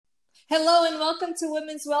Hello and welcome to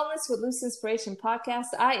Women's Wellness with Lucy Inspiration Podcast.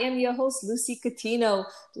 I am your host, Lucy Catino.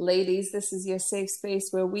 Ladies, this is your safe space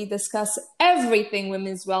where we discuss everything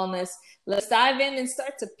women's wellness. Let's dive in and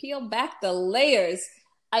start to peel back the layers.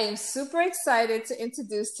 I am super excited to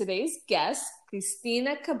introduce today's guest,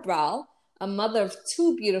 Cristina Cabral, a mother of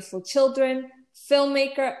two beautiful children,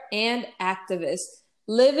 filmmaker, and activist,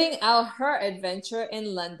 living out her adventure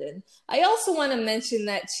in London. I also want to mention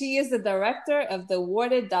that she is the director of the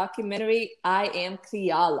awarded documentary I Am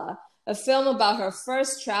Criolla, a film about her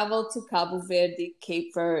first travel to Cabo Verde,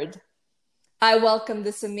 Cape Verde. I welcome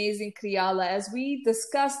this amazing Criolla as we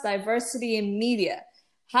discuss diversity in media.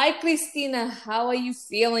 Hi, Cristina. How are you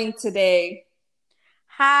feeling today?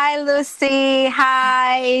 Hi, Lucy.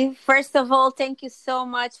 Hi. First of all, thank you so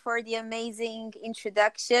much for the amazing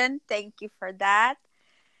introduction. Thank you for that.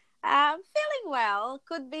 I'm feeling well.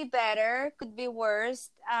 Could be better, could be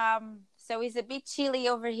worse. So it's a bit chilly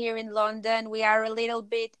over here in London. We are a little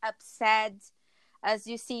bit upset. As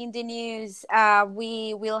you see in the news,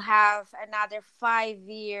 we will have another 5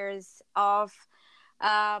 years of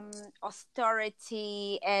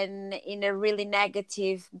austerity and in a really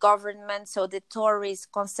negative government. So the Tories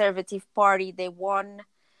Conservative Party, they won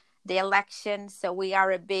the election. So we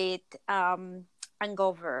are a bit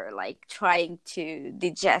hangover, like trying to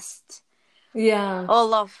digest Yeah,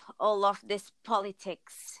 all of this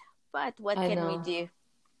politics. But what I can we know. do?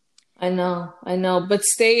 I know. But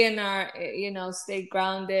stay in our, stay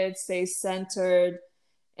grounded, stay centered,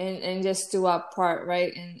 and just do our part,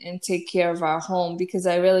 right? And take care of our home because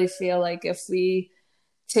I really feel like if we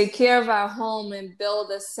take care of our home and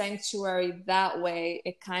build a sanctuary that way,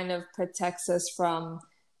 it kind of protects us from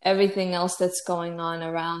everything else that's going on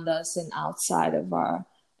around us and outside of our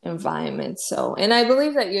environment. So, and I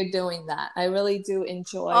believe that you're doing that. I really do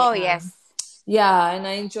enjoy Oh, yes. yeah, and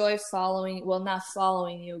I enjoy following, well, not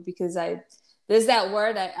following you because there's that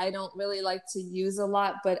word I don't really like to use a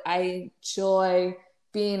lot, but I enjoy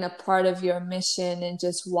being a part of your mission and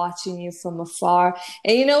just watching you from afar.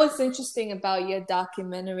 And you know what's interesting about your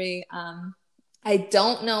documentary? I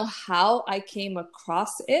don't know how I came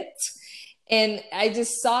across it. And I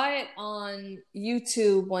just saw it on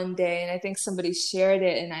YouTube one day, and I think somebody shared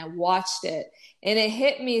it, and I watched it. And it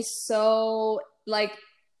hit me so, like,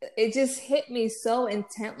 it just hit me so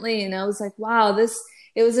intently. And I was like, wow,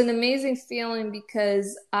 it was an amazing feeling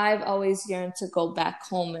because I've always yearned to go back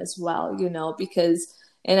home as well, because,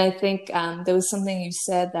 and I think there was something you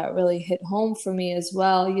said that really hit home for me as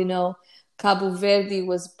well. Cabo Verde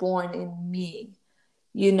was born in me,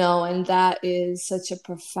 and that is such a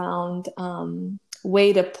profound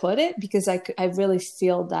way to put it because I really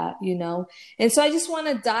feel that. And so I just want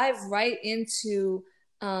to dive right into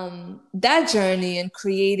that journey and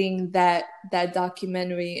creating that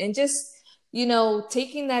documentary and just,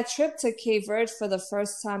 taking that trip to Cape Verde for the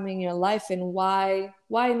first time in your life and why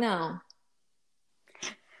now?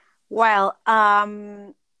 Well,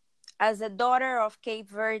 as a daughter of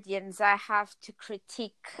Cape Verdeans, I have to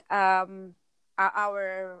critique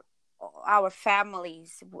our our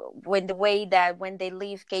families when the way that when they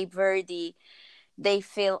leave Cape Verde, they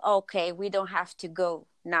feel okay. We don't have to go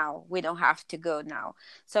now. We don't have to go now.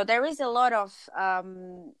 So there is a lot of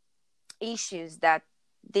issues that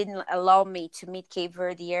didn't allow me to meet Cape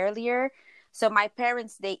Verde earlier. So my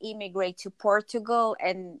parents, they immigrate to Portugal,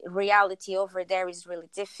 and reality over there is really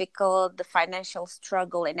difficult, the financial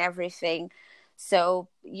struggle and everything. So,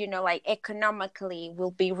 like economically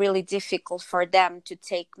will be really difficult for them to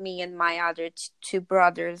take me and my other two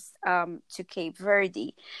brothers to Cape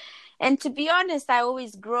Verde. And to be honest, I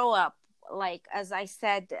always grow up like, as I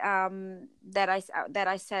said, that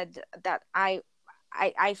I said that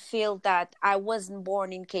I feel that I wasn't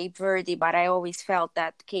born in Cape Verde, but I always felt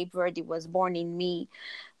that Cape Verde was born in me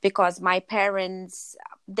because my parents,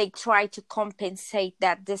 they try to compensate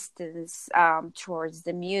that distance towards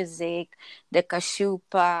the music, the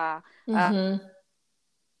kashupa, Mm-hmm.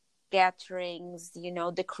 gatherings,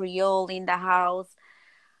 the Creole in the house.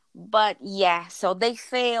 But yeah, so they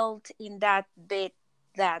failed in that bit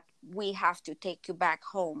that we have to take you back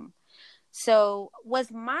home. So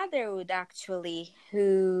was motherhood actually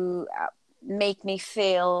who make me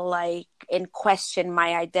feel like and question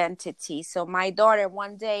my identity. So my daughter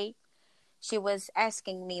one day, she was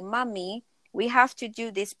asking me, Mommy, we have to do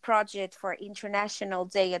this project for International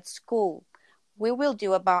Day at school. We will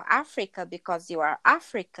do about Africa because you are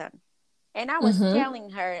African. And I was Mm-hmm. telling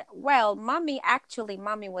her, well, mommy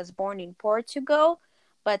was born in Portugal,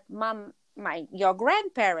 but your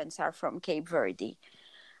grandparents are from Cape Verde.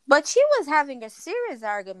 But she was having a serious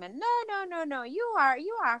argument. No, no, no, no. You are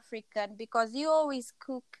African because you always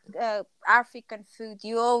cook African food.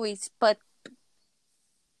 You always put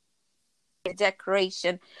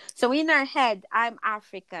decoration. So in her head, I'm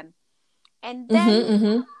African. And Mm-hmm, then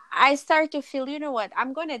mm-hmm. I start to feel, you know what?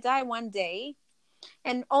 I'm gonna die one day.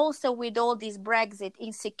 And also with all this Brexit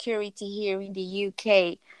insecurity here in the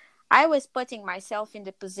UK, I was putting myself in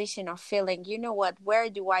the position of feeling, you know what, where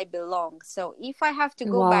do I belong? So if I have to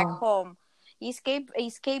go back Wow. home,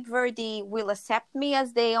 Cape Verde will accept me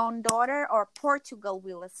as their own daughter, or Portugal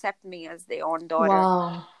will accept me as their own daughter.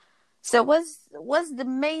 Wow. So was the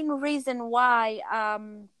main reason why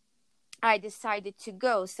I decided to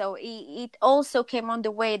go. So it also came on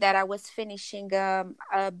the way that I was finishing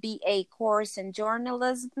a BA course in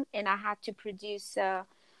journalism, and I had to produce a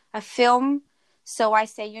film. So I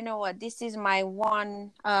say, you know what, this is my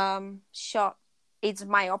one shot. It's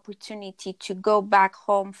my opportunity to go back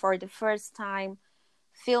home for the first time,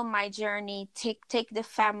 film my journey, take the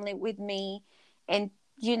family with me, and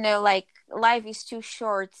like life is too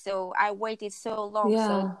short. So I waited so long.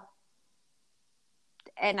 So Yeah.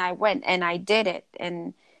 and I went and I did it,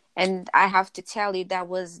 and I have to tell you that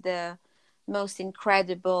was the most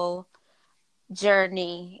incredible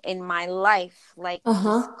journey in my life. Like,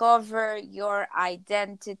 Uh-huh. discover your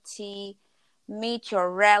identity, meet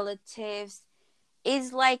your relatives.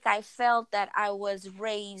 It's like I felt that I was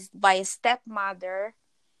raised by a stepmother,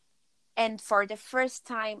 and for the first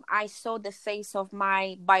time I saw the face of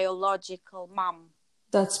my biological mom.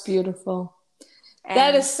 That's beautiful.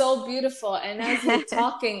 That is And so beautiful. And as you're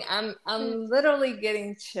talking, I'm literally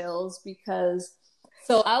getting chills because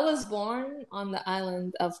so I was born on the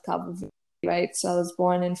island of Cabo Verde, right? So I was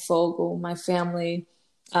born in Fogo. My family,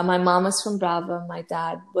 my mom is from Brava, my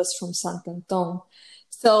dad was from Sant Antón.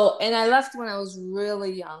 So, and I left when I was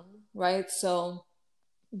really young, right? So,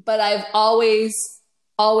 but I've always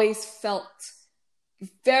felt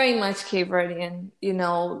very much Cape Verdean,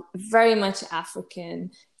 very much African,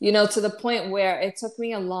 to the point where it took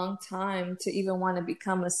me a long time to even want to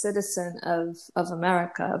become a citizen of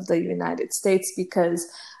America, of the United States, because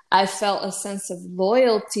I felt a sense of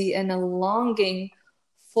loyalty and a longing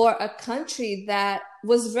for a country that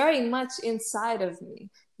was very much inside of me,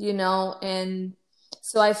 and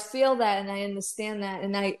so I feel that and I understand that.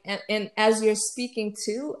 And as you're speaking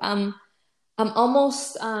too, I'm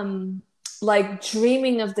almost like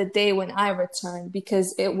dreaming of the day when I return,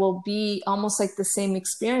 because it will be almost like the same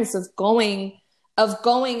experience of going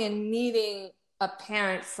and meeting a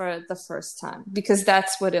parent for the first time, because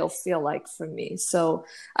that's what it'll feel like for me. So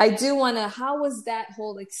I do want to, how was that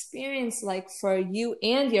whole experience like for you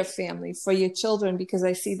and your family, for your children? Because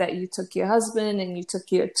I see that you took your husband and you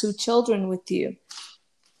took your two children with you.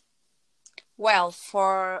 well,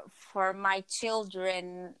 for my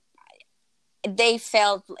children, they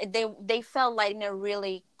felt like in a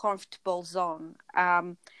really comfortable zone.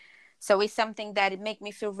 So it's something that it made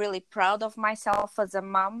me feel really proud of myself as a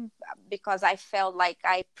mom, because I felt like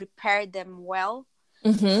I prepared them well.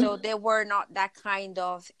 So Mm-hmm. they were not that kind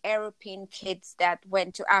of European kids that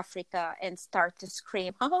went to Africa and start to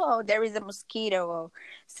scream, "Oh, there is a mosquito," or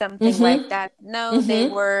something like Mm-hmm. that. No, they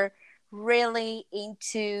Mm-hmm. were really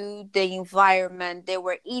into the environment. They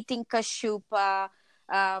were eating kashupa.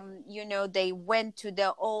 They went to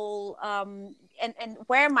the old and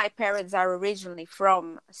where my parents are originally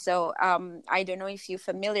from. So I don't know if you're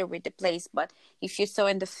familiar with the place, but if you saw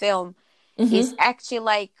in the film, it's Mm-hmm. actually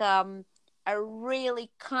like a really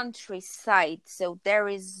countryside. So there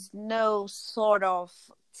is no sort of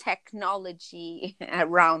technology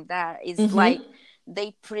around that. It's like Mm-hmm.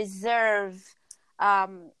 they preserve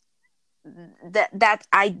um, that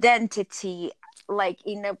identity, like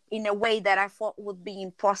in a way that I thought would be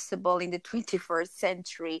impossible in the 21st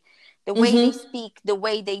century. The way they Mm-hmm. speak, the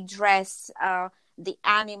way they dress, the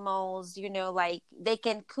animals, like they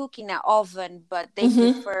can cook in an oven, but they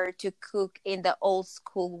Mm-hmm. prefer to cook in the old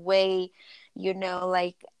school way,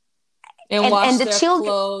 like And and wash the their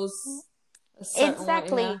children. clothes a certain way.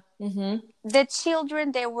 Yeah. Exactly. Mm-hmm. The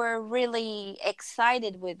children, they were really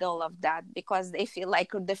excited with all of that, because they feel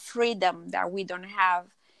like the freedom that we don't have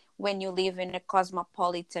when you live in a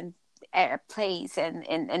cosmopolitan place and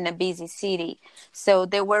in a busy city. So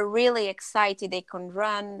they were really excited. They could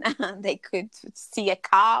run, they could see a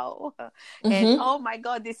cow, and Mm-hmm. oh my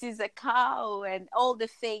god, this is a cow, and all the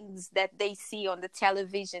things that they see on the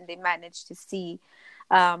television they managed to see.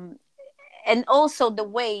 um, and also the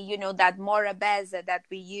way, that morabeza that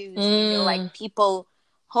we use, like Mm. people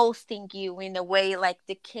hosting you in a way, like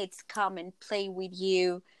the kids come and play with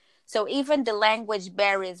you. So even the language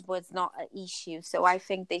barriers was not an issue. So I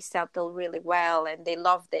think they settled really well and they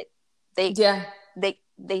loved it. They Yeah.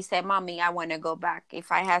 they say, "Mommy, I want to go back." If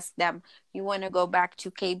I ask them, "You want to go back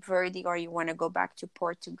to Cape Verde or you want to go back to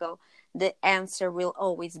Portugal?" the answer will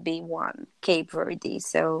always be one, Cape Verde.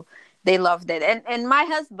 So they loved it. And my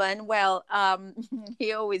husband, well, he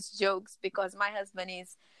always jokes because my husband is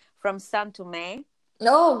from Santo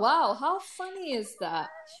Oh, wow. How funny is that?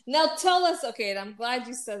 Now tell us, okay, and I'm glad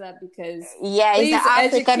you said that because Yeah, he's an please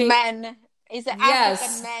African educate. man. He's an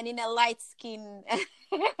African Yes. man in a light skin.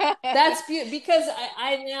 That's beautiful because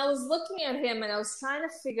I was looking at him and I was trying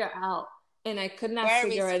to figure out and I could not Where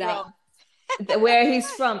figure he's it out from. where he's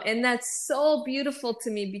from. And that's so beautiful to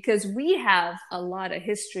me because we have a lot of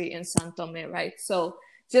history in San Tome, right? So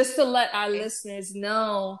just to let our listeners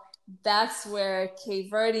know, that's where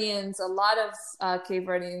Cape Verdeans, a lot of Cape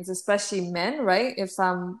Verdeans, especially men, right? If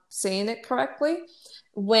I'm saying it correctly,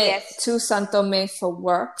 went Yes. to San Tome for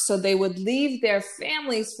work. So they would leave their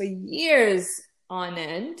families for years on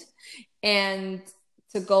end and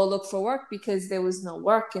to go look for work because there was no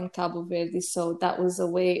work in Cabo Verde. So that was a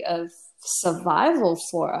way of survival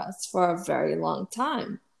for us for a very long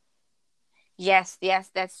time. Yes,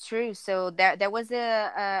 yes, that's true. So there was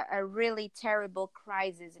a really terrible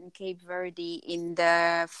crisis in Cape Verde in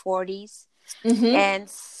the 40s. Mm-hmm. And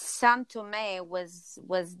Santomé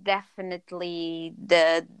was definitely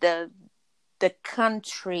the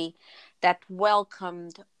country that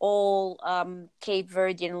welcomed all Cape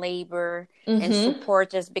Verdean labor and Mm-hmm.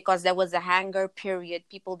 supporters because there was a hunger period.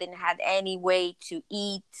 People didn't have any way to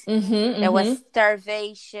eat. Mm-hmm. There was Mm-hmm.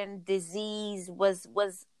 starvation, disease was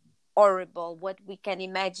horrible. What we can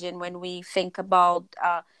imagine when we think about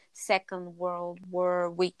Second World War,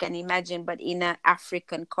 we can imagine, but in an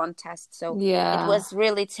African context. So it Yeah. was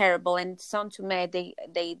really terrible. And Saint Tomé,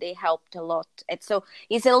 they helped a lot. And so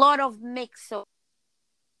it's a lot of mix. So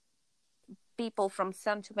people from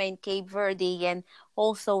Saint Tomé and Cape Verde, and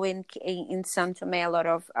also in Saint Tomé, a lot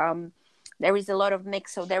of there is a lot of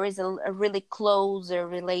mix. So there is a really closer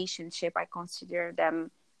relationship. I consider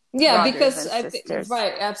them Yeah, brothers because and I think sisters.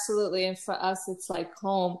 right, absolutely. And for us, it's like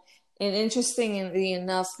home. And interestingly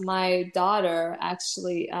enough, my daughter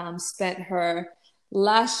actually spent her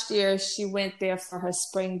last year. She went there for her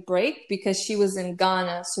spring break because she was in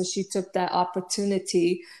Ghana, so she took that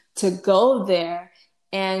opportunity to go there.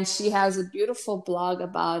 And she has a beautiful blog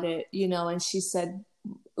about it, and she said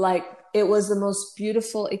like it was the most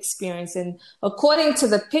beautiful experience, and according to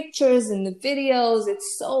the pictures and the videos,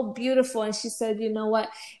 it's so beautiful. And she said, you know what,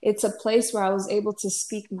 it's a place where I was able to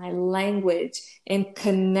speak my language and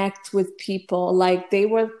connect with people like they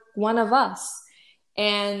were one of us.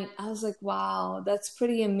 And I was like, wow, that's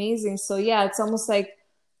pretty amazing. So yeah, it's almost like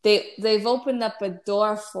they've opened up a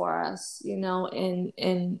door for us, and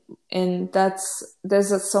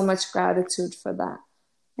there's so much gratitude for that.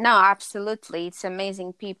 No, absolutely. It's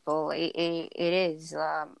amazing people. It is.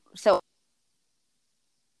 So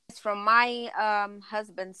it's from my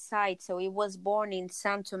husband's side. So he was born in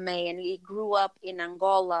Santo Tomé and he grew up in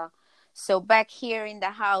Angola. So back here in the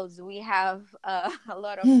house, we have a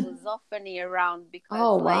lot of Lusophony around because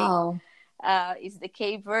Oh, like wow. it's the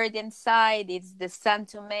Cape Verdean side, it's the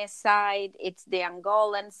Santo Tomé side, it's the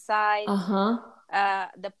Angolan side, Uh-huh.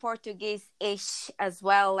 the Portuguese-ish as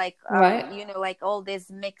well. Like Right. like all this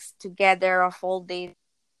mixed together of all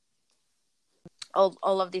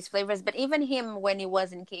of these flavors. But even him, when he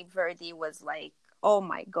was in Cape Verde, was like, oh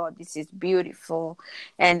my god, this is beautiful.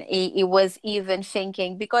 And he was even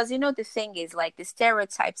thinking, because the thing is, like, the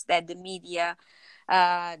stereotypes that the media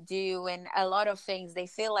do, and a lot of things, they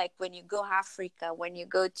feel like when you go Africa, when you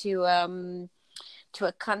go to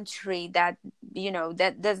a country that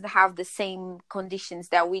that doesn't have the same conditions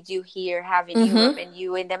that we do here have in Europe, Mm-hmm. and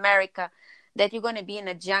you in America, that you're going to be in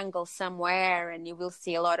a jungle somewhere and you will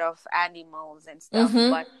see a lot of animals and stuff. Mm-hmm.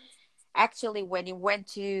 But actually, when he went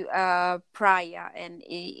to Praia and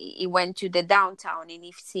he went to the downtown, and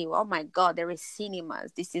he see, oh my god, there is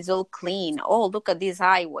cinemas, this is all clean, oh look at these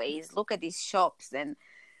highways, look at these shops. And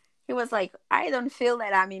he was like, I don't feel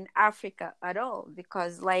that I'm in Africa at all,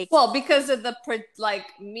 because like Well, because of the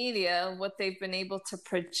media, what they've been able to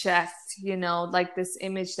project, like this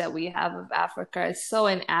image that we have of Africa is so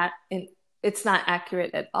it's not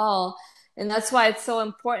accurate at all. And that's why it's so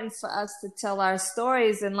important for us to tell our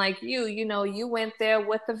stories. And like you went there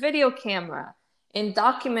with a video camera and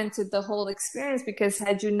documented the whole experience because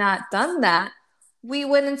had you not done that, we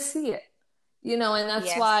wouldn't see it. And that's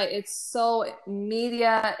yes. why it's so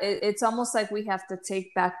media. It's almost like we have to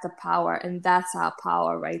take back the power, and that's our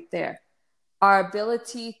power right there. Our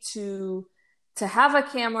ability to to have a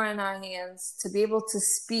camera in our hands, to be able to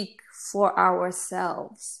speak for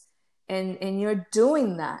ourselves. And you're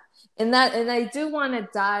doing that. And I do want to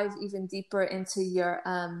dive even deeper into your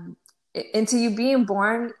into you being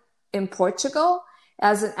born in Portugal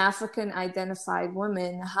as an African identified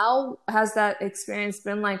woman. How has that experience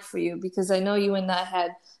been like for you? Because I know you and I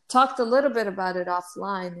had talked a little bit about it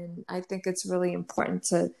offline, and I think it's really important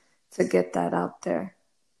to get that out there.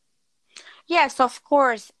 Yes, of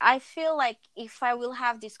course. I feel like if I will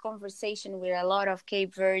have this conversation with a lot of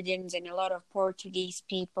Cape Verdeans and a lot of Portuguese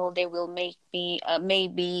people, they will make me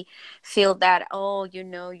maybe feel that, oh,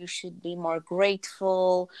 you should be more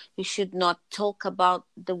grateful. You should not talk about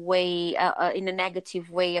the way, in a negative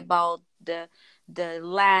way about the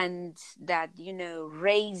land that,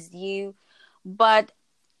 raised you. But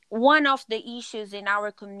one of the issues in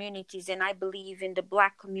our communities, and I believe in the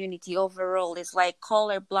Black community overall, is like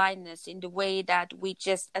color blindness in the way that we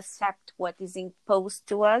just accept what is imposed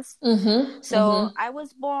to us. Mm-hmm, So mm-hmm. I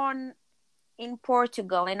was born in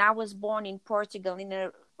Portugal, and I was born in Portugal in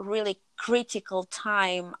a really critical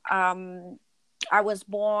time. I was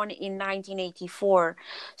born in 1984,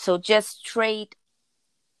 so just straight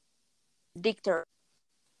dictator.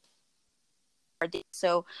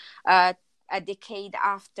 So a decade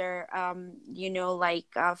after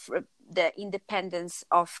the independence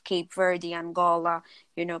of Cape Verde, Angola,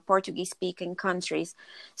 Portuguese speaking countries.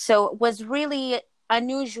 So it was really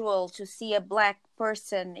unusual to see a Black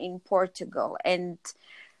person in Portugal. And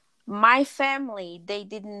my family, they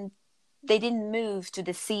didn't move to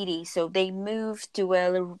the city, so they moved to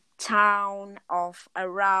a town of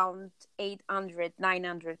around 800,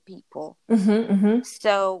 900 people. Mm-hmm, mm-hmm.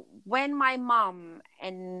 So when my mom,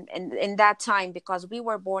 and in that time, because we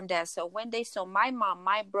were born there, so when they saw my mom,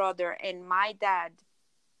 my brother, and my dad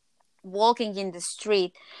walking in the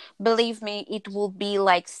street, believe me, it will be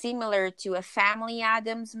like similar to a Family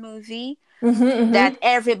Adams movie, Mm-hmm, that mm-hmm.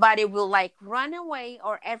 everybody will like run away,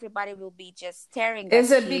 or everybody will be just staring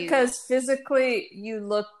Is at it you. because physically you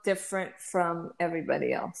look different from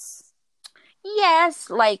everybody else? Yes,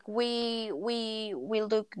 like we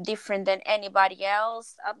look different than anybody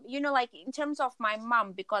else. Like in terms of my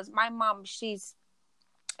mom, because my mom, she's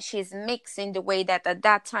mixed in the way that at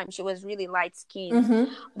that time she was really light skinned,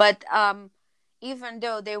 Mm-hmm. but even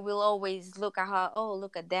though they will always look at her, oh,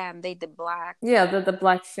 look at them, they the Black, Yeah, the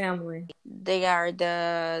Black family. they are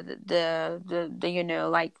the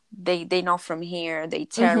like they not from here, they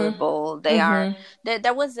Mm-hmm. terrible, they are. Mm-hmm.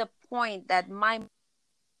 There was a point that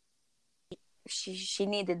she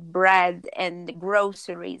needed bread and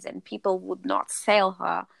groceries, and people would not sell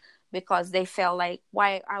her because they felt like,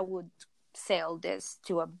 why I would sell this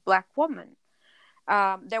to a Black woman.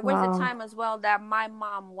 There was a Wow. time as well that my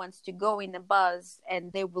mom wants to go in a bus,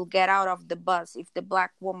 and they will get out of the bus if the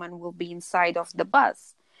Black woman will be inside of the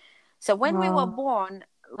bus. So when we were Wow. born,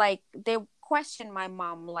 like they questioned my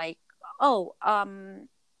mom, like, oh,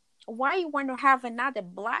 why you want to have another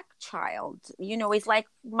Black child? It's like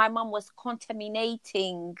my mom was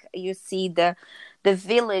contaminating, you see, the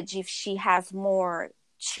village if she has more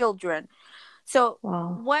children. So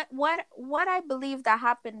Wow. what I believe that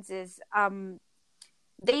happens is,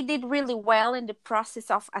 they did really well in the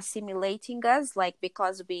process of assimilating us, like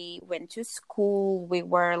because we went to school, we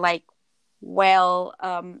were like well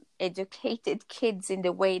educated kids in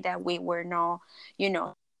the way that we were not, you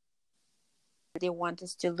know they want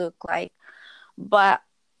us to look like. But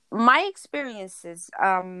my experiences,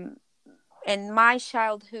 in my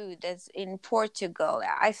childhood as in Portugal,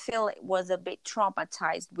 I feel it was a bit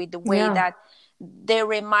traumatized with the way Yeah. that they're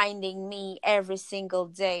reminding me every single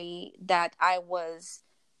day that I was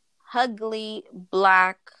ugly,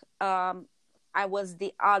 Black, I was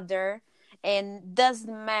the other, and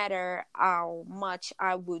doesn't matter how much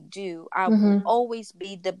I would do, I will Mm-hmm. always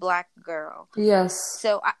be the Black girl. Yes.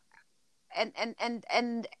 So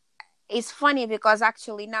and it's funny because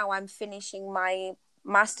actually now I'm finishing my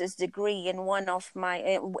master's degree, and one of my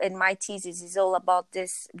and my thesis is all about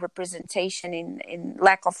this representation in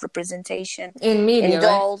lack of representation In in media, right?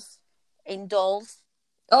 dolls, in dolls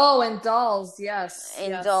Oh, and dolls. Yes.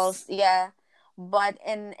 in dolls, Yes. yeah. But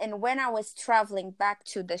and when I was traveling back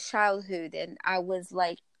to the childhood, and I was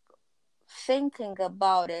like thinking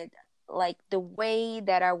about it, like the way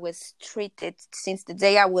that I was treated since the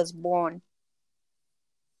day I was born,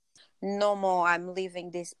 no more I'm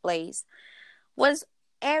leaving this place, was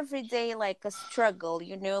every day like a struggle,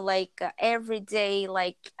 like every day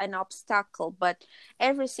like an obstacle. But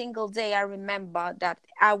every single day I remember that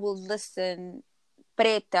I will listen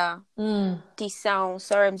preta, tição.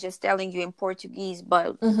 Sorry, I'm just telling you in Portuguese,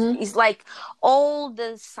 but Mm-hmm. it's like all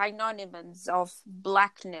the synonyms of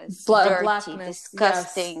blackness, dirty, Blackness. Yes.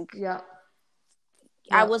 disgusting. Yeah.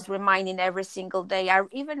 I Yeah. was reminding every single day. I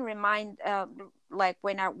even remind like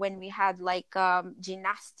when we had like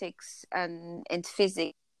gymnastics and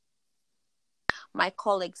physics. My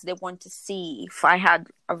colleagues, they want to see if I had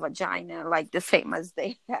a vagina like the same as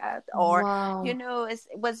they had, or Wow.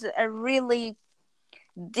 it was a really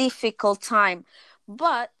difficult time.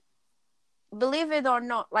 But believe it or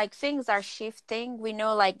not, like things are shifting. We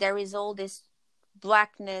know like there is all this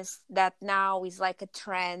blackness that now is like a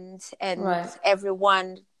trend, and Right.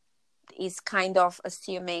 everyone is kind of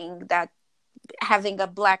assuming that having a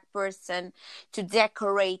black person to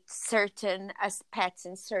decorate certain aspects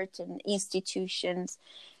in certain institutions,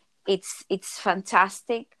 it's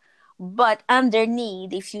fantastic. But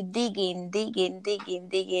underneath, if you dig in,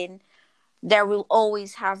 there will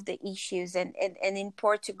always have the issues. And in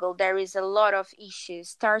Portugal, there is a lot of issues,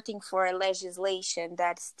 starting for a legislation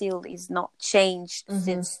that still is not changed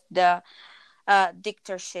since the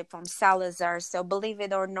dictatorship from Salazar. So believe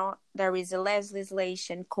it or not, there is a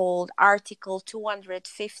legislation called Article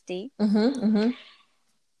 250.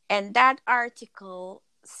 And that article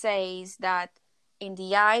says that in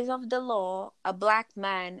the eyes of the law, a black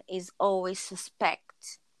man is always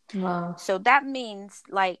suspect. Wow. So that means,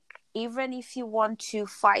 like, even if you want to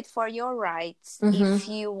fight for your rights, if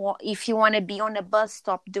you want to be on a bus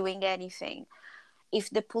stop doing anything, if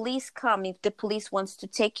the police come, if the police wants to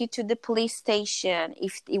take you to the police station,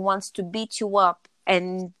 if he wants to beat you up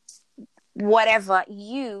and whatever,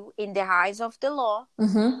 you, in the eyes of the law,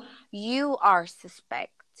 you are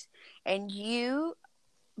suspect. And you,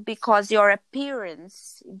 because your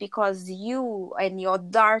appearance, because you and your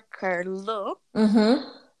darker look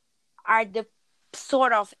are the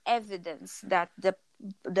sort of evidence that the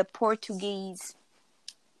Portuguese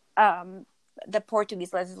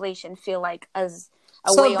legislation feel like as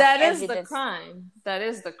a So way of that is the evidence. crime. That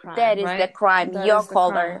is the That crime, is the right? crime, That your is the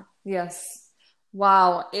crime. color. Yes.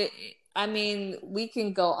 Wow. I mean, we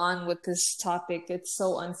can go on with this topic. It's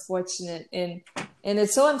so unfortunate, and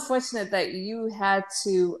it's so unfortunate that you had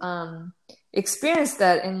to experience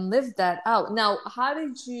that and live that out. Now, how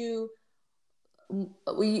did you?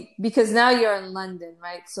 Because now you're in London,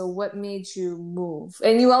 right? So what made you move?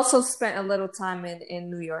 And you also spent a little time in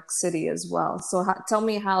New York City as well. So tell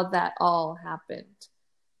me how that all happened.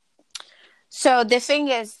 So the thing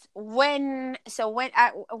is, when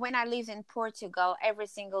I lived in Portugal, every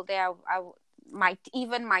single day,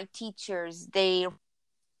 even my teachers,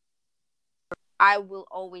 I will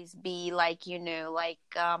always be like,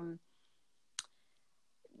 the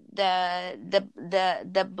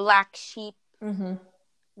black sheep.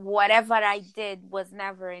 Whatever I did was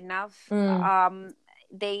never enough.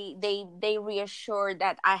 They reassured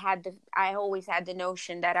that I always had the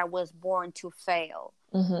notion that I was born to fail.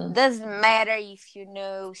 Doesn't matter if you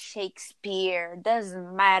know Shakespeare,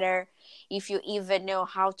 doesn't matter if you even know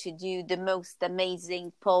how to do the most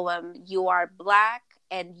amazing poem. You are black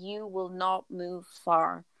and you will not move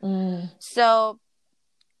far. So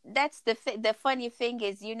that's the funny thing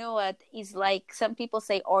is, you know what, is like some people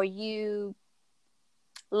say, or you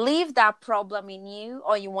leave that problem in you,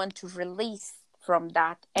 or you want to release from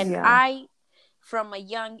that. And Yeah. from a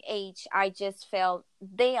young age, I just felt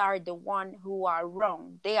they are the one who are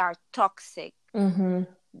wrong. They are toxic.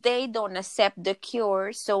 They don't accept the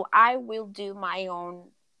cure. So I will do my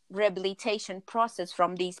own rehabilitation process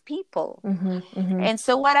from these people. And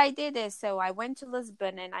so what I did is, so I went to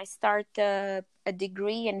Lisbon and I started a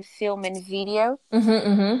degree in film and video.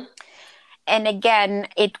 And again,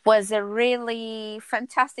 it was a really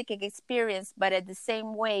fantastic experience, but at the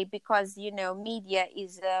same way, because, media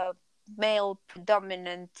is a male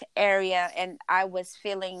predominant area, and I was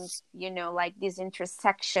feeling, like this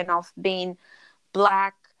intersection of being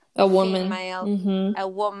black, a woman, female, a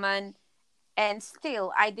woman, and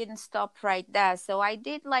still I didn't stop right there. So I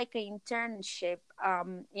did like an internship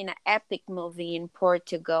in an epic movie in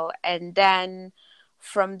Portugal, and then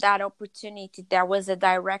from that opportunity, there was a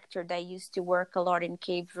director that used to work a lot in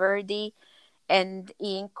Cape Verde, and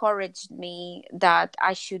he encouraged me that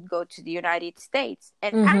I should go to the United States.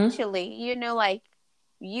 And actually, like,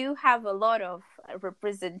 you have a lot of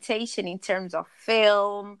representation in terms of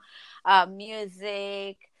film,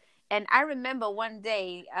 music. And I remember one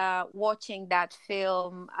day watching that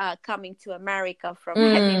film, Coming to America, from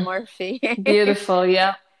Eddie Murphy. Beautiful.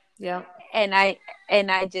 Yeah. Yeah. And I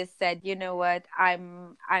just said, you know what,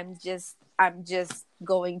 I'm just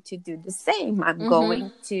going to do the same. I'm Mm-hmm.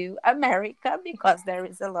 going to America because there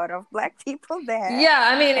is a lot of Black people there. Yeah,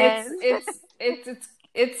 I mean, And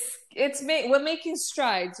we're making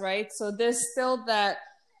strides, right? So there's still that.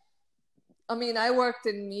 I mean, I worked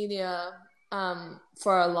in media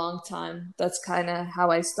for a long time. That's kind of how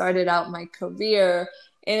I started out my career.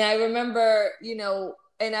 And I remember,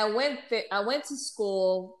 and I went to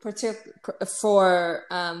school for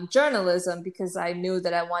journalism because I knew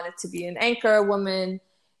that I wanted to be an anchor woman.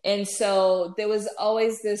 And so there was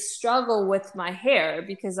always this struggle with my hair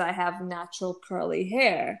because I have natural curly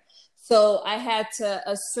hair. So I had to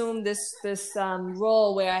assume this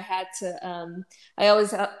role where I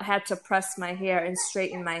always had to press my hair and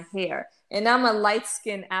straighten my hair. And I'm a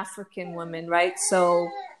light-skinned African woman, right? So,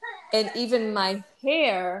 and even my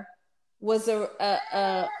hair was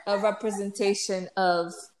a representation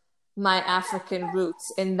of my African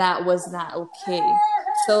roots, and that was not okay.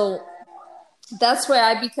 So that's where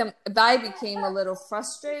I became a little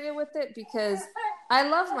frustrated with it because I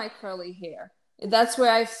love my curly hair. That's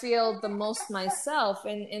where I feel the most myself.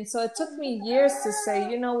 And so it took me years to say,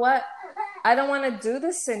 you know what? I don't want to do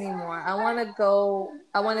this anymore. I want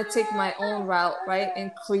to take my own route, right?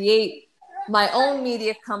 And create my own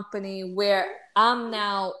media company where I'm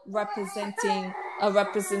now representing a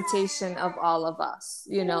representation of all of us,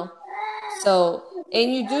 So,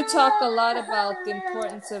 and you do talk a lot about the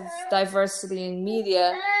importance of diversity in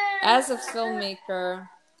media. As a filmmaker,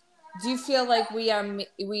 do you feel like we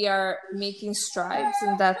are making strides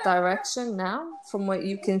in that direction now, from what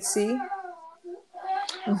you can see?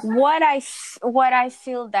 what I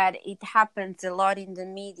feel that it happens a lot in the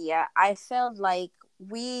media. I felt like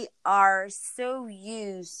we are so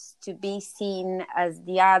used to be seen as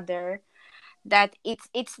the other that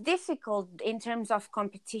it's difficult in terms of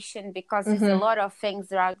competition because there's a lot of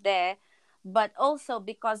things out there, but also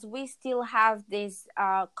because we still have this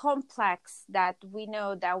complex that we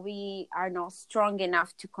know that we are not strong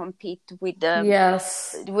enough to compete with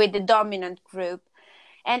the dominant group.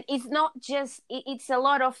 And it's not just it's a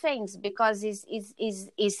lot of things because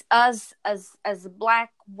it's us as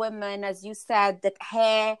Black women, as you said, that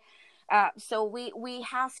hair, so we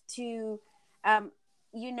have to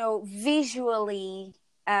visually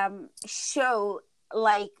show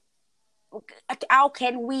like how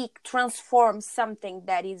can we transform something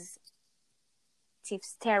that is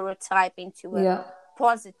stereotype into a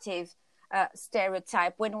positive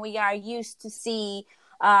stereotype when we are used to see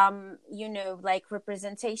like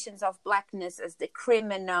representations of Blackness as the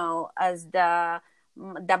criminal, as the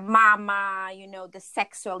mama, the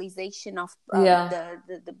sexualization of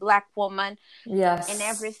the Black woman, and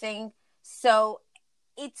everything. So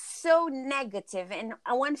it's so negative. And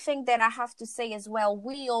one thing that I have to say as well,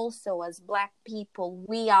 we also as Black people,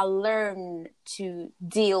 we are learned to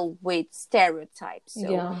deal with stereotypes.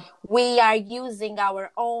 So we are using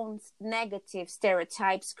our own negative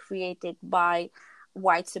stereotypes created by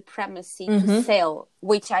white supremacy to sell,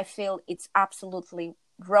 which I feel it's absolutely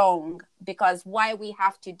wrong, because why we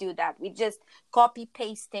have to do that? We just copy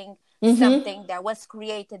pasting something that was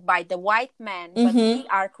created by the white man, but we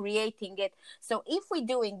are creating it. So if we're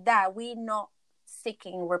doing that, we're not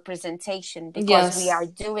seeking representation because we are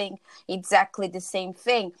doing exactly the same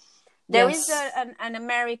thing. There is an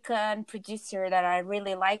American producer that I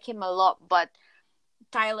really like him a lot, but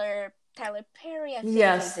Tyler Perry, I think.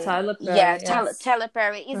 Tyler Perry. Yeah, Tyler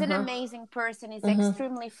Perry is an amazing person. He's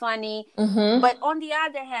extremely funny. But on the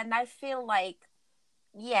other hand, I feel like,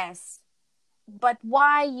 yes, but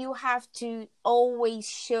why you have to always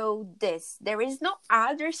show this? There is no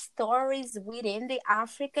other stories within the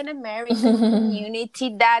African American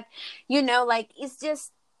community that, like, it's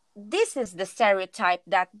just, this is the stereotype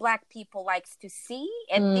that Black people likes to see,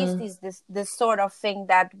 and this is the sort of thing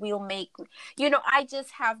that will make, I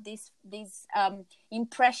just have this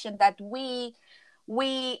impression that we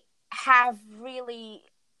have really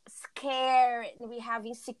scared, we have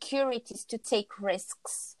insecurities to take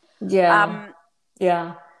risks.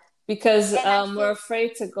 Because we're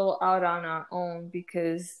afraid to go out on our own,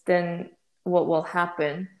 because then what will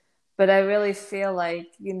happen. But I really feel like,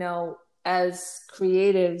 as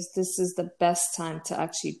creatives, this is the best time to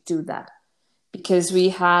actually do that, because we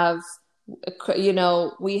have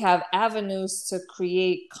avenues to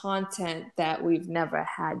create content that we've never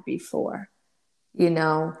had before,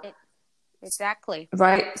 Exactly.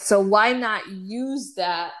 Right. So why not use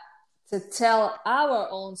that to tell our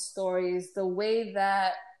own stories the way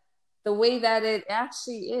that it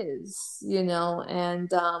actually is, and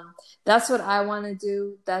that's what I want to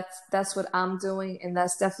do. That's what I'm doing, and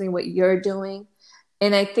that's definitely what you're doing.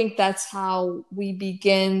 And I think that's how we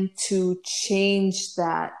begin to change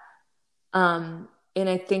that And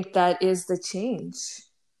I think that is the change.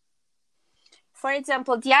 For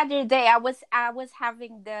example, the other day I was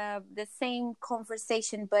having the same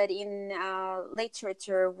conversation, but in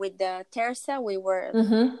literature with Teresa.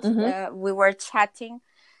 Mm-hmm, mm-hmm. We were chatting,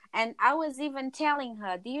 and I was even telling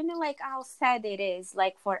her, do you know like how sad it is,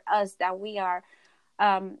 like for us that we are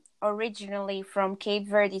originally from Cape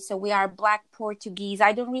Verde, so we are Black Portuguese.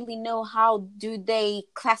 I don't really know how do they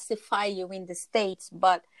classify you in the States,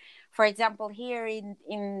 but for example, here in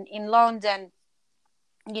London,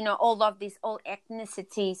 you know, all of these all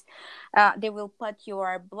ethnicities, they will put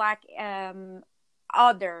your Black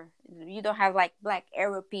other. You don't have like Black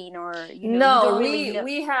European, or you No, don't really know.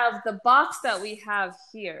 we have the box that we have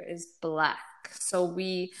here is black. So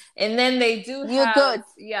and then they do You have, good.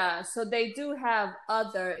 yeah, so they do have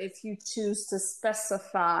other if you choose to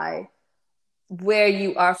specify where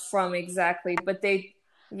you are from exactly. But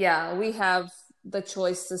yeah, we have the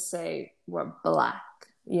choice to say we're black,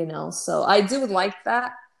 So I do like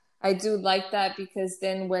that. I do like that because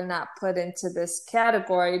then we're not put into this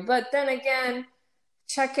category. But then again,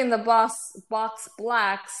 checking the box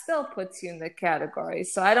black still puts you in the category.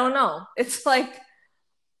 So I don't know. It's like,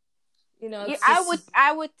 Yeah, it's just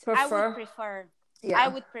I would prefer. prefer. I Yeah.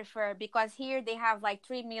 would prefer, because here they have like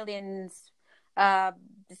 3 millions uh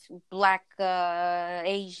black,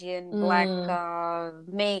 Asian, black, Mm,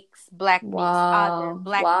 mix, black mix, other wow.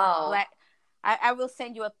 black, Wow. black. I will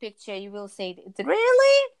send you a picture. You will say,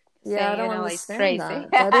 really? Yeah, I Say, don't it's understand crazy.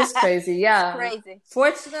 that. That is crazy. It's Yeah. crazy. It's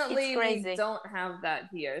Fortunately, we crazy. don't have that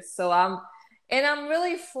here. I'm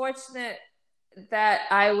really fortunate that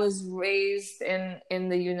I was raised in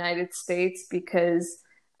the United States because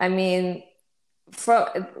I mean, for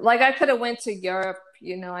like I could have went to Europe,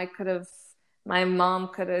 I could have my mom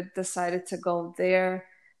could have decided to go there,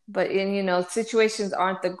 but situations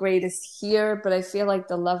aren't the greatest here, but I feel like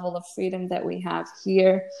the level of freedom that we have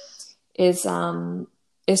here is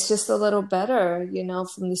it's just a little better,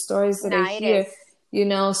 from the stories that I No, it hear,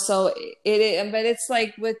 is. so but it's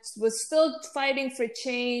like we're still fighting for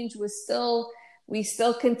change. We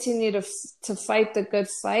still continue to fight the good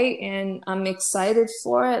fight, and I'm excited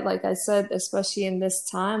for it. Like I said, especially in this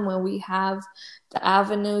time when we have the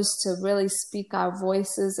avenues to really speak our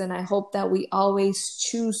voices, and I hope that we always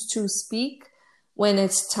choose to speak when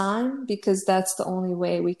it's time, because that's the only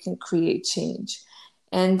way we can create change.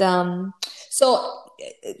 And so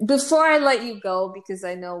before I let you go, because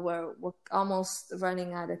I know we're almost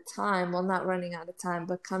running out of time. Well, not running out of time,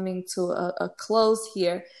 but coming to a close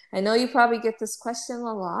here. I know you probably get this question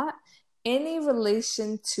a lot. Any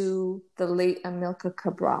relation to the late Amilcar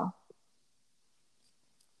Cabral?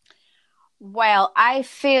 Well, I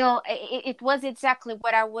feel it was exactly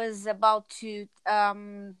what I was about to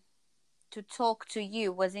talk to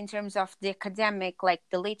you, was in terms of the academic, like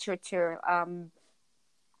the literature,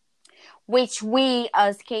 which we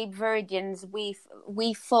as Cape Verdeans,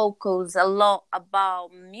 we focus a lot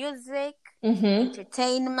about music, Mm-hmm.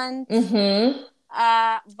 entertainment. Mm-hmm.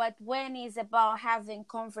 But when it's about having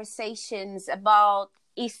conversations about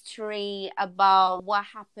history, about what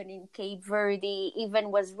happened in Cape Verde, even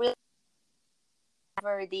was really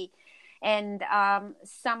Verde, and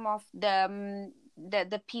some of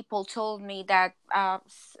the people told me that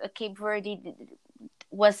Cape Verde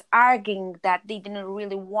was arguing that they didn't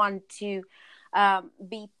really want to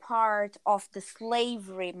be part of the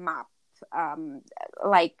slavery map.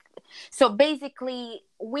 Like, so basically,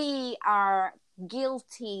 we are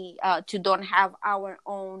guilty to don't have our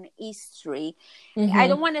own history. I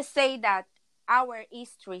don't Mm-hmm. want to say that our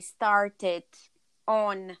history started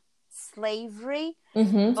on slavery,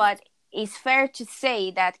 Mm-hmm. but it's fair to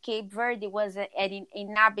say that Cape Verde was an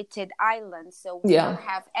inhabited island, so we Yeah. don't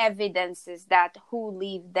have evidences that who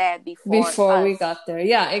lived there before Before we us. got there.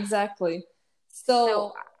 Yeah, exactly. So,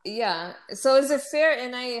 So yeah. So is it fair?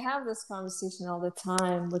 And I have this conversation all the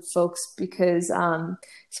time with folks because,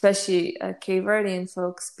 especially Cape Verdean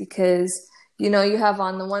folks, because, you have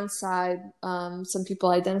on the one side, some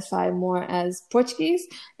people identify more as Portuguese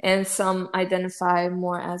and some identify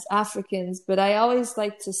more as Africans. But I always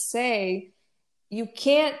like to say, you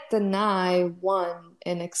can't deny one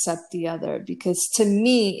and accept the other, because to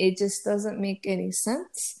me it just doesn't make any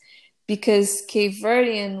sense, because Cape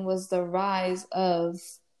Verdean was the rise of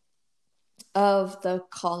the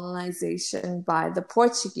colonization by the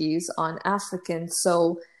Portuguese on Africans.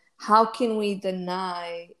 So how can we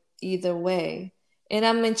deny either way? And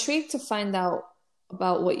I'm intrigued to find out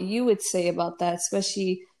about what you would say about that,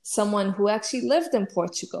 especially someone who actually lived in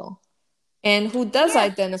Portugal and who does yeah,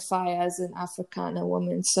 identify as an Africana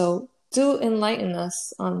woman. So do enlighten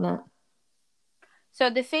us on that. so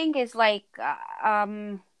the thing is like,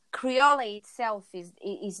 Creole itself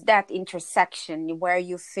is that intersection where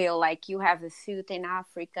you feel like you have a foot in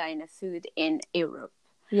Africa and a foot in Europe.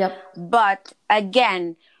 Yep. But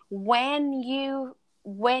again, when you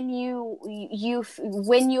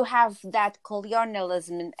have that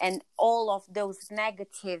colonialism and all of those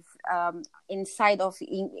negative inside of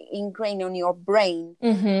ingrained on your brain,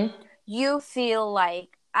 you feel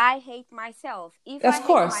like I hate myself. If I Of hate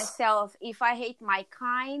course. myself, if I hate my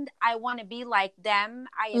kind, I want to be like them.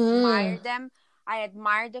 I admire them. I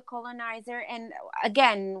admire the colonizer. And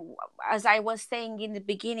again, as I was saying in the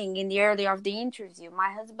beginning, in the earlier of the interview,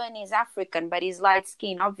 my husband is African, but he's light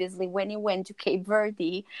skinned. Obviously, when he went to Cape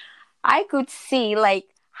Verde, I could see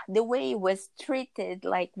like the way he was treated,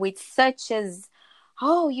 like with such as,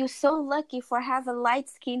 oh, you're so lucky for have a light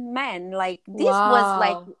skinned man. Like this was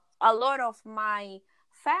like Wow. a lot of my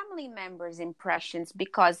family members' impressions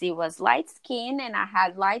because he was light skinned and I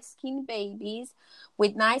had light skinned babies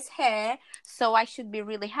with nice hair, so I should be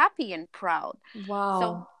really happy and proud. So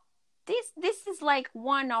Wow. this is like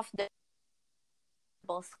one of the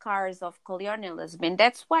scars of colonialism, and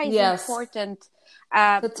that's why it's Yes. important,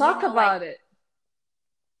 To talk like about it.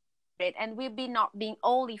 it, and we've been not being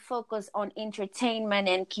only focused on entertainment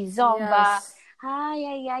and kizomba, Yes.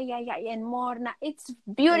 and morna. It's Yeah.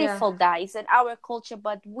 beautiful, guys, in our culture,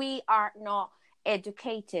 but we are not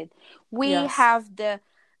educated. We Yes. have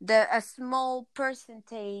a small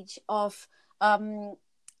percentage of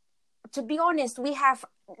to be honest, we have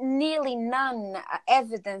nearly none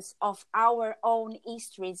evidence of our own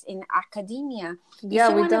histories in academia. If Yeah,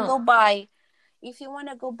 you we want to don't. go by if you want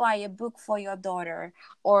to go buy a book for your daughter,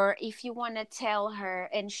 or if you want to tell her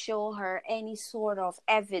and show her any sort of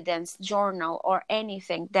evidence journal or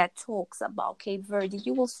anything that talks about Cape Verde,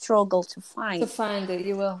 you will struggle to To find. find it,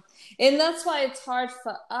 you will. And that's why it's hard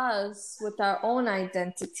for us with our own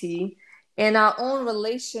identity and our own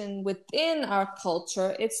relation within our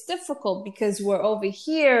culture. It's difficult because we're over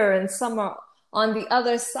here and some are on the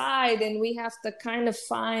other side, and we have to kind of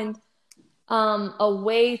find a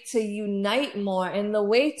way to unite more. And the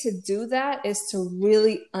way to do that is to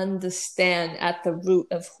really understand at the root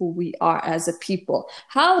of who we are as a people.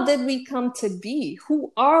 How did we come to be?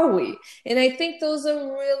 Who are we? And I think those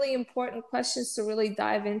are really important questions to really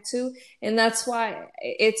dive into. And that's why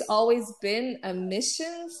it's always been a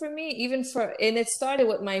mission for me, and it started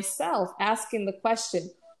with myself asking the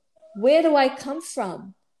question, where do I come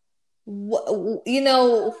from?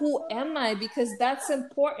 Who am I? Because that's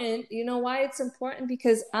important. You know why it's important?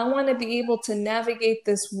 Because I want to be able to navigate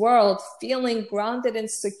this world feeling grounded and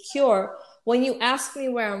secure. When you ask me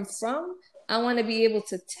where I'm from, I want to be able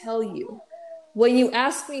to tell you. When you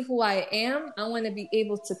ask me who I am, I want to be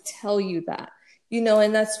able to tell you that.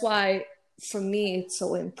 And that's why for me it's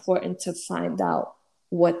so important to find out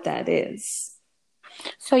what that is.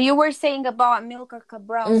 So you were saying about Amilcar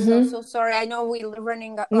Cabral. So sorry, I know we're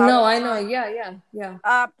running out No, of I know. time. Yeah.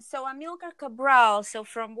 So Amilcar Cabral. So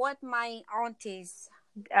from what my aunties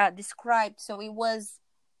described, so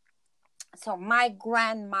my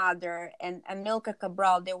grandmother and Amilcar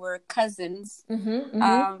Cabral, they were cousins.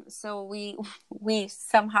 So we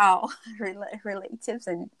somehow relatives,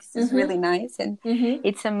 and this is really nice and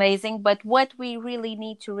it's amazing. But what we really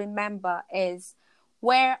need to remember is,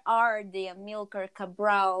 where are the Amilcar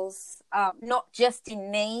Cabrals? Not just in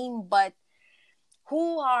name, but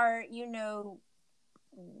who are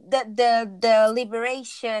the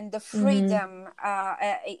liberation, the freedom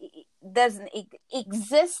doesn't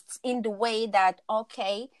exist in the way that,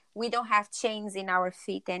 okay, we don't have chains in our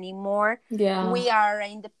feet anymore. Yeah. We are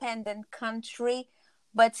an independent country,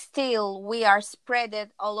 but still we are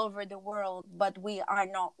spread all over the world, but we are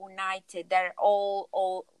not united. There are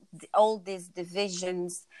all these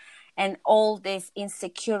divisions and all these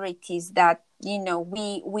insecurities that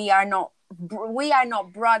we are not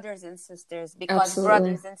brothers and sisters, because Absolutely.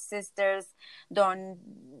 brothers and sisters don't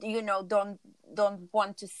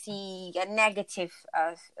want to see a negative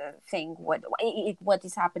thing what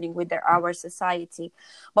is happening with our society.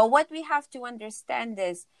 But what we have to understand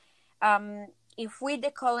is, if we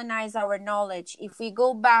decolonize our knowledge, if we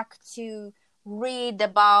go back to read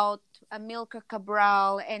about Amilcar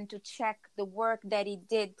Cabral and to check the work that he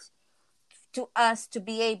did to us, to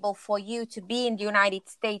be able, for you to be in the United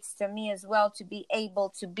States, to me as well, to be able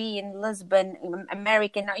to be in Lisbon,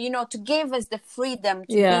 American, to give us the freedom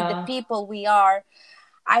to be the people we are,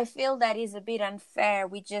 I feel that is a bit unfair.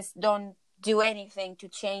 We just don't do anything to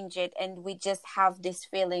change it, and we just have this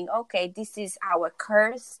feeling, okay, this is our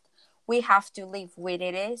curse. We have to live with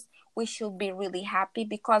it. We should be really happy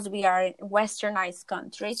because we are in westernized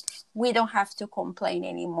countries. We don't have to complain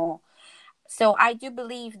anymore. So I do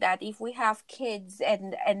believe that if we have kids,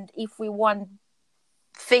 and if we want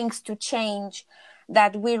things to change,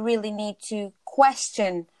 that we really need to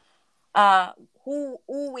question uh, who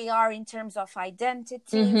we are in terms of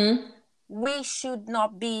identity. Mm-hmm. We should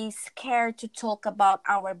not be scared to talk about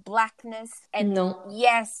our blackness. And No.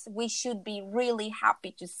 yes, we should be really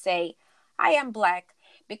happy to say, I am black.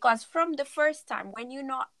 Because from the first time, when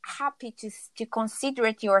you're not happy to consider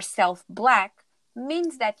it yourself black,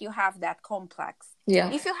 means that you have that complex. Yeah.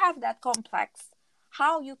 If you have that complex,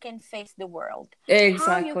 how you can face the world, how you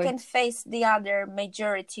Exactly. can face the other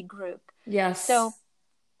majority group. So Yes.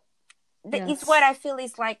 it's what Yes. I feel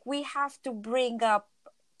is like we have to bring up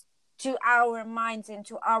to our minds and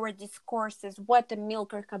to our discourses what the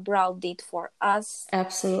Milker Cabral did for us, in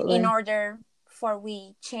Absolutely. order for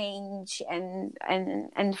we change and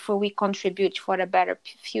for we contribute for a better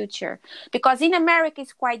future. Because in America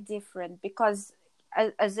it's quite different, because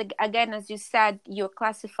as again, as you said, you're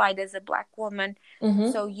classified as a black woman. Mm-hmm.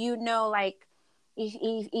 So like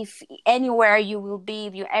if anywhere you will be,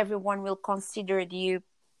 everyone will consider you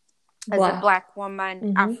as a Black. black woman,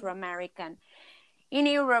 Mm-hmm. Afro-American. In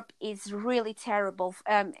Europe is really terrible.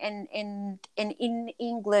 And in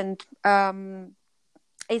England,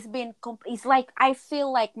 it's like, I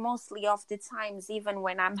feel like mostly of the times, even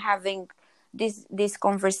when I'm having these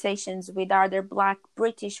conversations with other black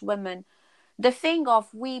British women, the thing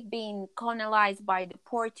of we being colonized by the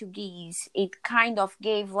Portuguese, it kind of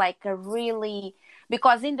gave like a really,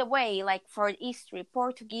 because in the way, like for history,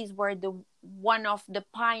 Portuguese were the one of the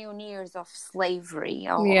pioneers of slavery,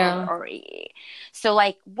 Yeah. or so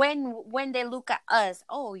like when they look at us,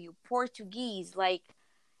 oh, you Portuguese, like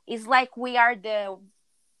it's like we are the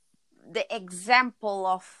example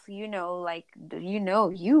of, like,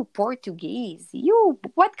 you Portuguese, you,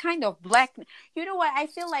 what kind of black, what I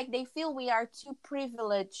feel like, they feel we are too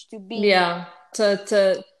privileged to be. Yeah.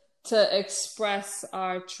 To express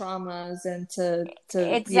our traumas and to yeah,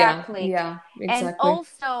 Exactly. yeah, And exactly.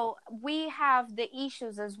 also we have the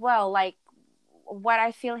issues as well, like what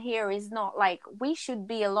I feel here is not like we should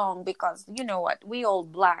be alone, because you know what, we all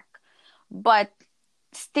black, but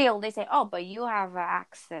still they say, oh, but you have an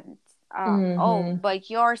accent, oh, Mm-hmm.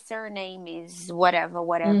 but your surname is whatever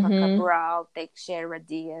Mm-hmm. Cabral, Teixeira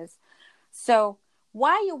Diaz. So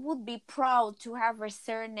why you would be proud to have a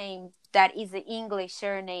surname that is an English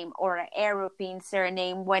surname or an European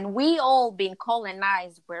surname, when we all been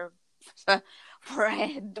colonized, where for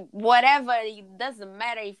whatever, it doesn't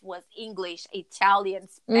matter if it was English, Italian,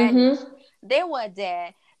 Spanish, Mm-hmm. they were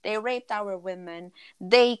there, they raped our women,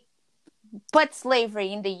 they put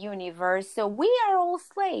slavery in the universe. So we are all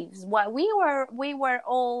slaves. What we were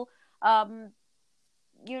all, um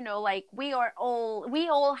like we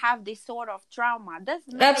all have this sort of trauma.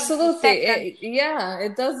 Doesn't matter if you Absolutely. second. Yeah,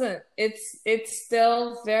 it doesn't. It's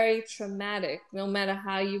still very traumatic, no matter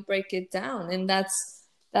how you break it down, and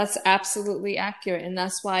that's absolutely accurate, and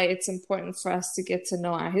that's why it's important for us to get to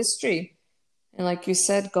know our history. And like you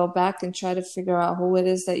said, go back and try to figure out who it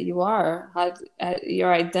is that you are. How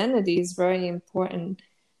your identity is very important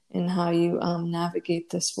in how you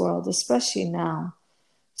navigate this world, especially now.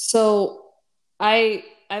 So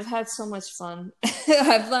I've had so much fun.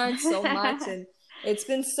 I've learned so much, and it's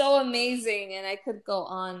been so amazing, and I could go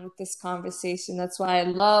on with this conversation. That's why I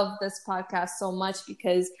love this podcast so much,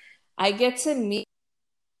 because I get to meet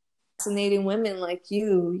fascinating women like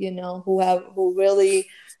you, who really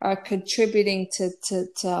are contributing to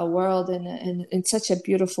our world in such a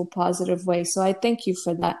beautiful, positive way. So I thank you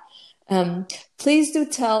for that. Um, Please do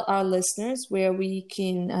tell our listeners where we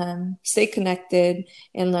can stay connected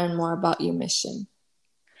and learn more about your mission.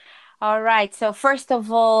 All right. So first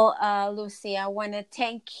of all, Lucy, I want to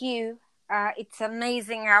thank you. It's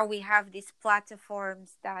amazing how we have these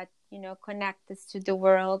platforms that connect us to the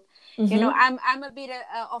world. Mm-hmm. I'm a bit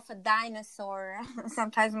of a dinosaur.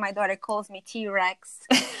 Sometimes my daughter calls me T-Rex.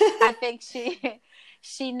 I think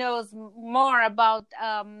she knows more about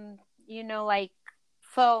like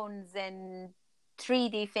phones and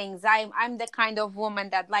 3D things. I'm the kind of woman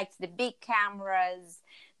that likes the big cameras,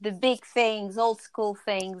 the big things, old school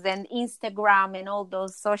things, and Instagram and all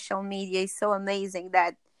those social media is so amazing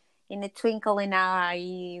that in a twinkle in an eye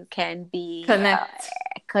you can be Connect.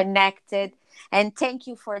 connected. And thank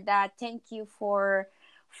you for that. Thank you for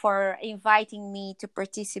inviting me to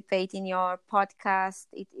participate in your podcast.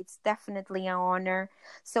 It's definitely an honor.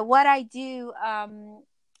 So what I do,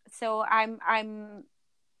 so I'm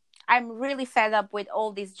really fed up with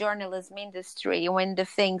all this journalism industry, when the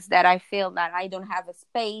things that I feel that I don't have a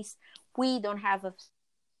space, we don't have a.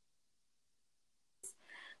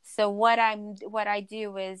 So what I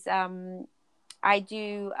do is, I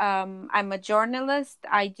do. I'm a journalist.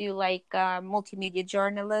 I do like multimedia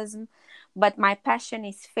journalism, but my passion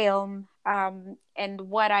is film. And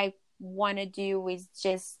what I want to do is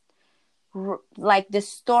just like the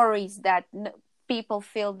stories that people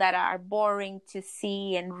feel that are boring to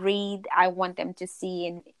see and read. I want them to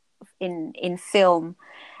see in film,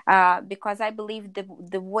 because I believe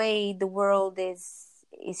the way the world is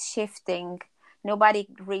shifting. Nobody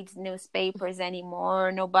reads newspapers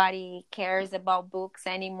anymore. Nobody cares about books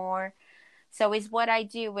anymore. So it's what I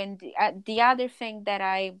do. And the other thing that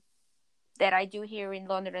I do here in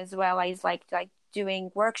London as well is like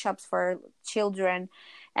doing workshops for children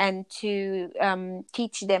and to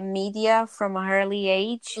teach them media from an early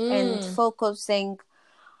age, and Mm.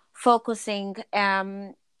 focusing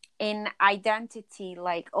in identity,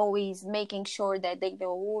 like always making sure that they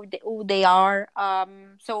know who they are.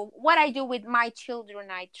 So what I do with my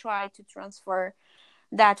children, I try to transfer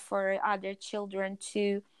that for other children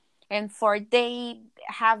too, and for they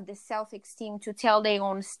have the self-esteem to tell their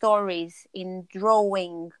own stories in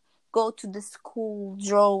drawing, go to the school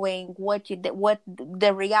drawing what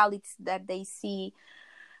the realities that they see.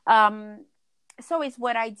 um so it's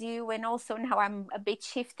what I do. And also now I'm a bit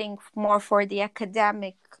shifting more for the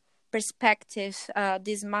academic perspective.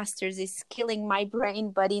 This master's is killing my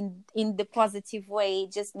brain, but in the positive way.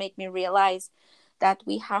 It just make me realize that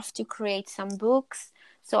we have to create some books.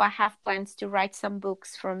 So I have plans to write some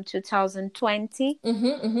books from 2020, Mm-hmm,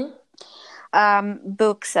 mm-hmm.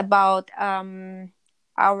 books about our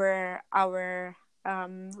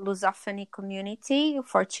Lusophony community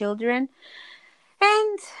for children.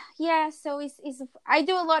 And yeah, so it's I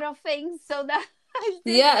do a lot of things, so that I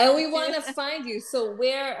still Yeah, and need we want to. to find you. So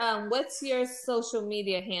where what's your social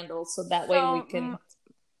media handle so that way we So can.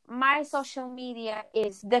 my social media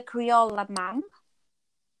is the Criolla Mom,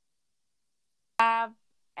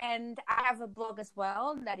 and I have a blog as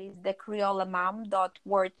well that is the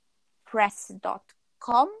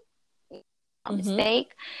creolamom.wordpress.com. No Mm-hmm.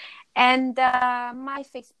 mistake. And my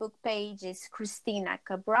Facebook page is Cristina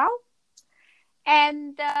Cabral.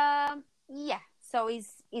 And yeah, so is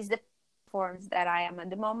the forms that I am at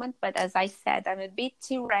the moment. But as I said, I'm a bit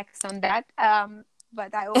T-Rex on that.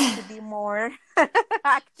 But I hope to be more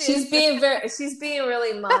active. She's being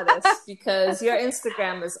really modest because your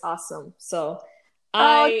Instagram is awesome. So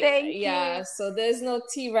Oh, thank yeah, you. so there's no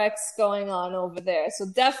T-Rex going on over there. So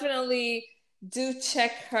definitely do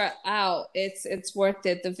check her out. It's worth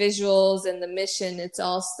it. The visuals and the mission, it's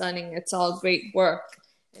all stunning. It's all great work.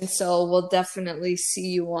 And so we'll definitely see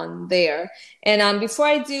you on there. And before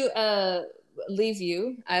I do leave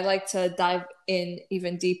you, I like to dive in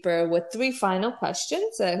even deeper with three final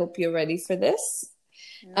questions. I hope you're ready for this.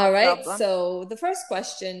 No All right. problem. So the first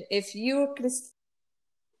question, if you could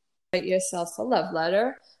write yourself a love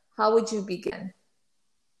letter, how would you begin?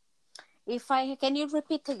 If I can you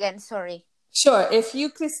repeat again? Sorry. Sure. If you,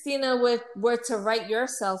 Christina, were to write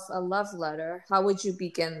yourself a love letter, how would you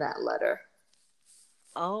begin that letter?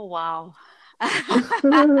 Oh wow.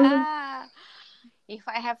 If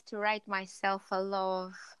I have to write myself a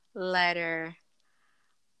love letter,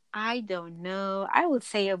 I don't know. I would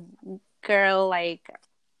say a girl like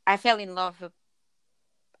I fell in love.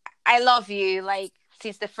 I love you like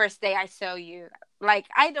since the first day I saw you. Like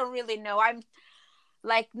I don't really know. I'm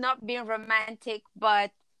like not being romantic,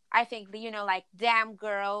 but I think like damn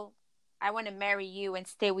girl, I want to marry you and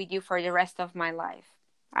stay with you for the rest of my life.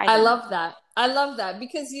 I I don't love know. that. I love that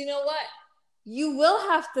because you know what? You will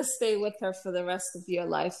have to stay with her for the rest of your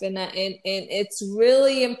life, and it's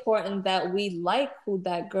really important that we like who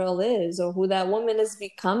that girl is or who that woman is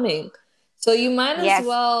becoming. So you might as Yes.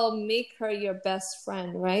 well make her your best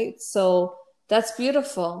friend, right? So that's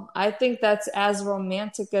beautiful. I think that's as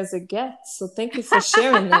romantic as it gets. So thank you for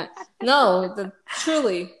sharing that. No,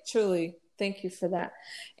 truly, truly, thank you for that.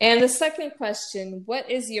 And the second question, what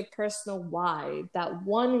is your personal why? That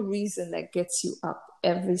one reason that gets you up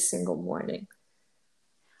every single morning.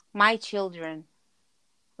 My children.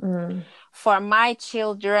 Mm. For my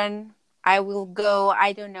children, I will go,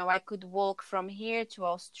 I don't know, I could walk from here to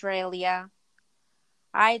Australia.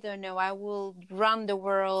 I don't know, I will run the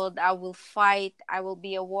world, I will fight, I will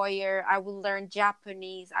be a warrior, I will learn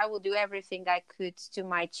Japanese, I will do everything I could to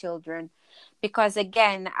my children. Because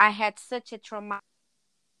again, I had such a traumatic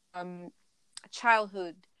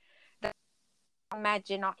childhood that I can't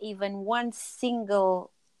imagine not even one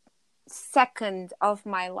single second of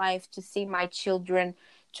my life to see my children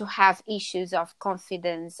to have issues of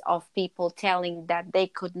confidence, of people telling that they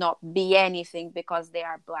could not be anything because they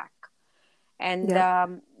are black. And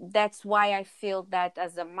Yep. that's why I feel that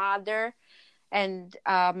as a mother and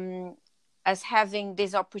as having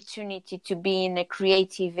this opportunity to be in a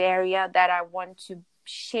creative area, that I want to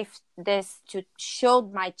shift this to show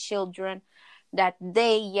my children that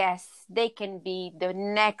they, yes, they can be the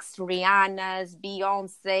next Rihanna's,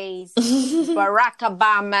 Beyonce's, Barack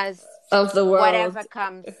Obama's, of the world. whatever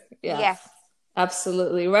comes. Yeah, Yes.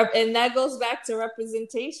 absolutely. And that goes back to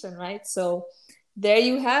representation, right? So there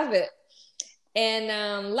you have it.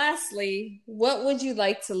 And lastly, what would you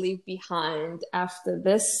like to leave behind after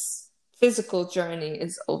this physical journey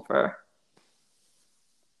is over?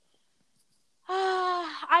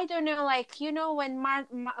 I don't know, like,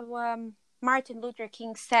 when Martin Luther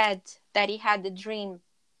King said that he had a dream.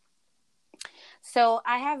 So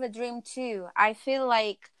I have a dream too. I feel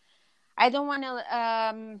like I don't want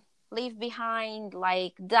to leave behind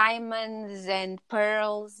like diamonds and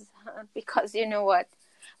pearls because you know what?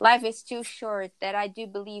 Life is too short, that I do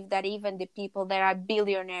believe that even the people that are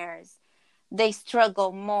billionaires, they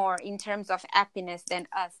struggle more in terms of happiness than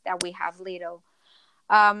us, that we have little.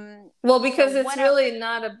 Well, So because it's really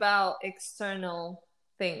not about external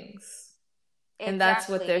things. And that's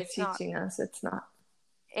what exactly, they're teaching us.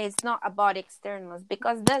 it's not about externals,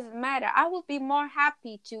 because it doesn't matter. I will be more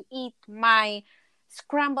happy to eat my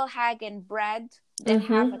scrambled egg and bread than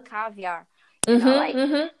have a caviar.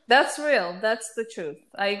 That's real. That's the truth.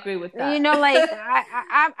 I agree with that. Like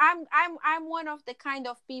I'm one of the kind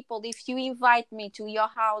of people, if you invite me to your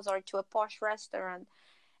house or to a posh restaurant,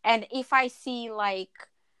 and if I see like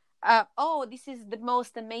oh, this is the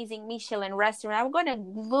most amazing Michelin restaurant, I'm gonna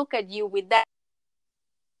look at you with that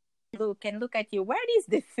look at you. Where is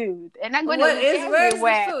the food? And I'm gonna look everywhere.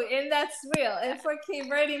 Where's the food? And that's real. And for a Cape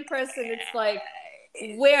Verdean person, it's like,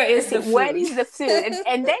 where is the food? Where is the food?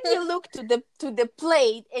 And then you look to the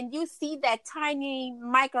plate and you see that tiny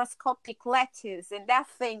microscopic lettuce and that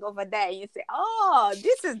thing over there. And you say, "Oh,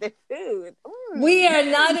 this is the food." We are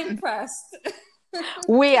not impressed.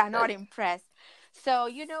 We are not impressed. So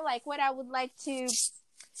like what I would like to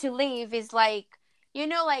leave is like,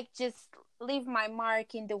 like just leave my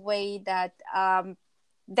mark in the way that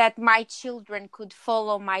that my children could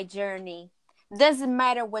follow my journey. Doesn't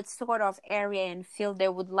matter what sort of area and field they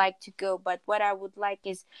would like to go, but what I would like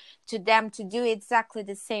is to them to do exactly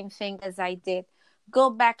the same thing as I did. Go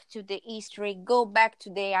back to the history, go back to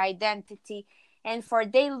their identity, and for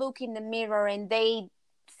they look in the mirror and they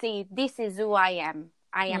see, this is who I am.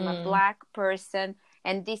 I am a Black person,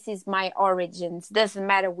 and this is my origins. Doesn't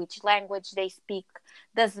matter which language they speak,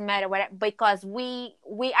 doesn't matter what, because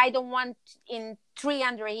I don't want in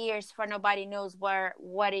 300 years for nobody knows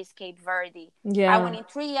what is Cape Verde. Yeah. I want in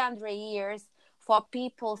 300 years for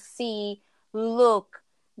people see, look,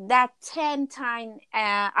 that 10 tiny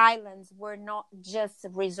islands were not just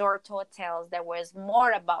resort hotels. There was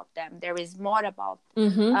more about them. There is more about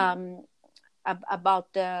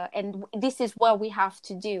and this is what we have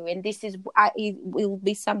to do, and this is it will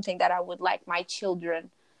be something that I would like my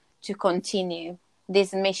children to continue,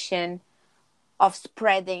 this mission of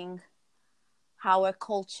spreading our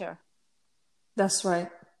culture. That's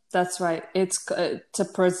right. It's to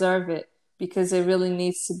preserve it, because it really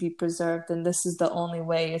needs to be preserved, and this is the only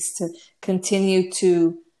way, is to continue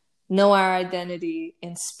to know our identity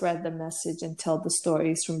and spread the message and tell the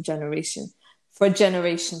stories for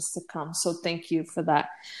generations to come. So thank you for that.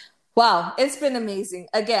 Wow, it's been amazing.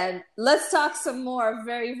 Again, let's talk some more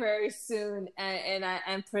very, very soon, and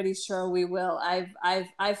I'm pretty sure we will.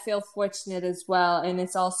 I feel fortunate as well, and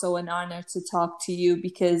it's also an honor to talk to you,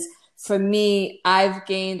 because for me, I've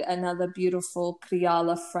gained another beautiful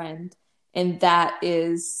Kriala friend, and that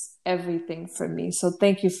is everything for me. So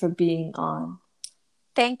thank you for being on.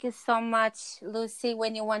 Thank you so much, Lucy.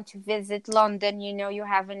 When you want to visit London, you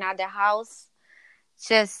have another house.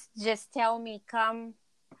 Just tell me, come.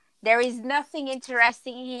 There is nothing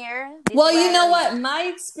interesting here. Well, you know what? My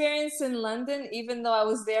experience in London, even though I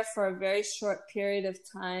was there for a very short period of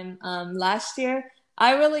time last year,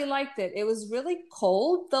 I really liked it. It was really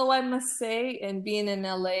cold, though, I must say, and being in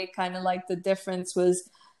LA, kind of like the difference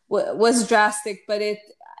was drastic, but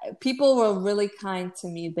people were really kind to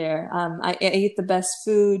me there. I ate the best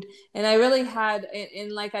food, and I really had,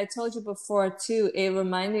 and like I told you before too, it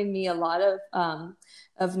reminded me a lot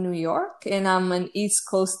of New York, and I'm an East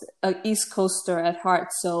Coaster at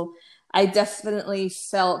heart, so I definitely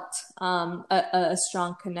felt a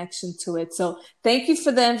strong connection to it. So thank you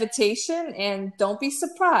for the invitation, and don't be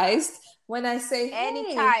surprised when I say, "Hey,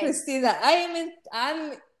 anytime, Cristina,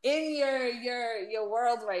 I'm in your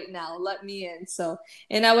world right now. Let me in." So,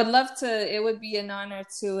 and I would love to. It would be an honor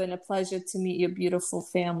too, and a pleasure to meet your beautiful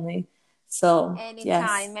family. So,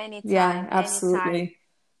 anytime, yeah, absolutely. Anytime.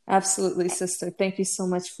 Absolutely, sister. Thank you so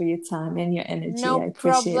much for your time and your energy. No I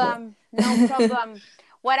appreciate problem. it. No problem.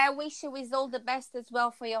 What I wish you is all the best as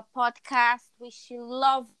well for your podcast. Wish you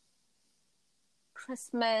love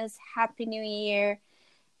Christmas, Happy New Year,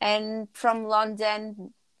 and from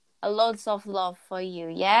London, loads of love for you.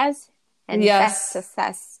 Yes, and best Yes.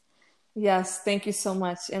 success. Yes, thank you so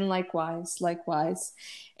much. And likewise, likewise.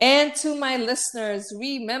 And to my listeners,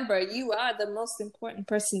 remember, you are the most important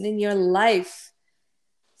person in your life.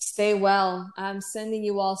 Stay well. I'm sending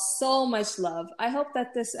you all so much love. I hope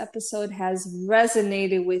that this episode has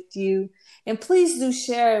resonated with you. And please do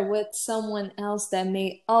share with someone else that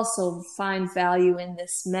may also find value in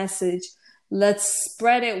this message. Let's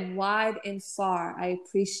spread it wide and far. I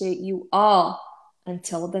appreciate you all.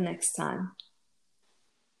 Until the next time.